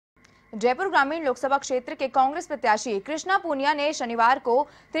जयपुर ग्रामीण लोकसभा क्षेत्र के कांग्रेस प्रत्याशी कृष्णा पूनिया ने शनिवार को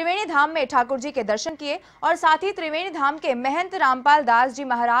त्रिवेणी धाम में ठाकुर जी के दर्शन किए और साथ ही त्रिवेणी धाम के महंत रामपाल दास जी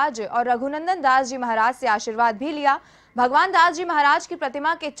महाराज और रघुनंदन दास जी महाराज से आशीर्वाद भी लिया। भगवान दास जी महाराज की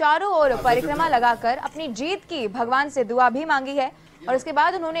प्रतिमा के चारों ओर परिक्रमा लगाकर अपनी जीत की भगवान से दुआ भी मांगी है और इसके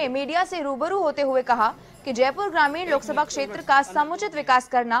बाद उन्होंने मीडिया से रूबरू होते हुए कहा कि जयपुर ग्रामीण लोकसभा क्षेत्र का समुचित विकास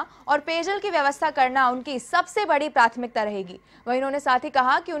करना और पेयजल की व्यवस्था करना उनकी सबसे बड़ी प्राथमिकता रहेगी। वहीं उन्होंने साथ ही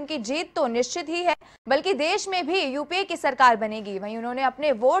कहा कि उनकी जीत तो निश्चित ही है, बल्कि देश में भी यूपीए की सरकार बनेगी। वहीं उन्होंने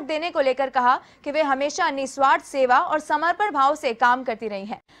अपने वोट देने को लेकर कहा कि वे हमेशा निस्वार्थ सेवा और समर्पण भाव से काम करती रही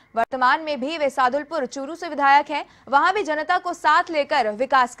हैं। वर्तमान में भी वे सादुलपुर चूरू से विधायक हैं, वहां भी जनता को साथ लेकर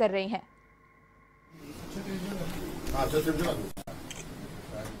विकास कर रही हैं।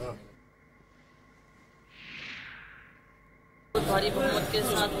 भारी बहुमत के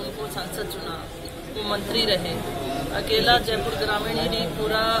साथ उनको सांसद चुना, वो मंत्री रहे। अकेला जयपुर ग्रामीण ही नहीं,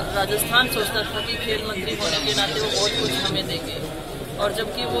 पूरा राजस्थान सोचता था कि खेल मंत्री होने के नाते वो बहुत कुछ हमें देंगे, और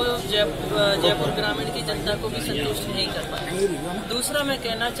जबकि वो जयपुर ग्रामीण की जनता को भी संतुष्ट नहीं कर पाए। दूसरा मैं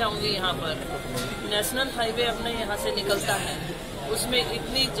कहना चाहूँगी, यहाँ पर नेशनल हाईवे अपने यहाँ से निकलता है, उसमें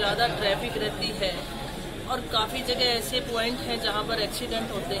इतनी ज़्यादा ट्रैफिक रहती है और काफ़ी जगह ऐसे पॉइंट हैं जहाँ पर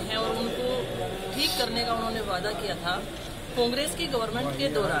एक्सीडेंट होते हैं, और उनको ठीक करने का उन्होंने वादा किया था। कांग्रेस की गवर्नमेंट के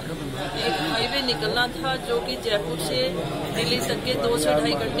दौरान एक हाईवे निकलना था जो कि जयपुर से दिल्ली तक के 2 से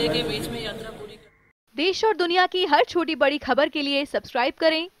 2.5 घंटे के बीच में यात्रा पूरी कर। देश और दुनिया की हर छोटी बड़ी खबर के लिए सब्सक्राइब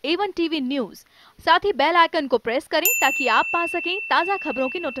करें A1 TV न्यूज, साथ ही बेल आइकन को प्रेस करें ताकि आप पा सकें ताज़ा खबरों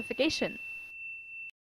की नोटिफिकेशन।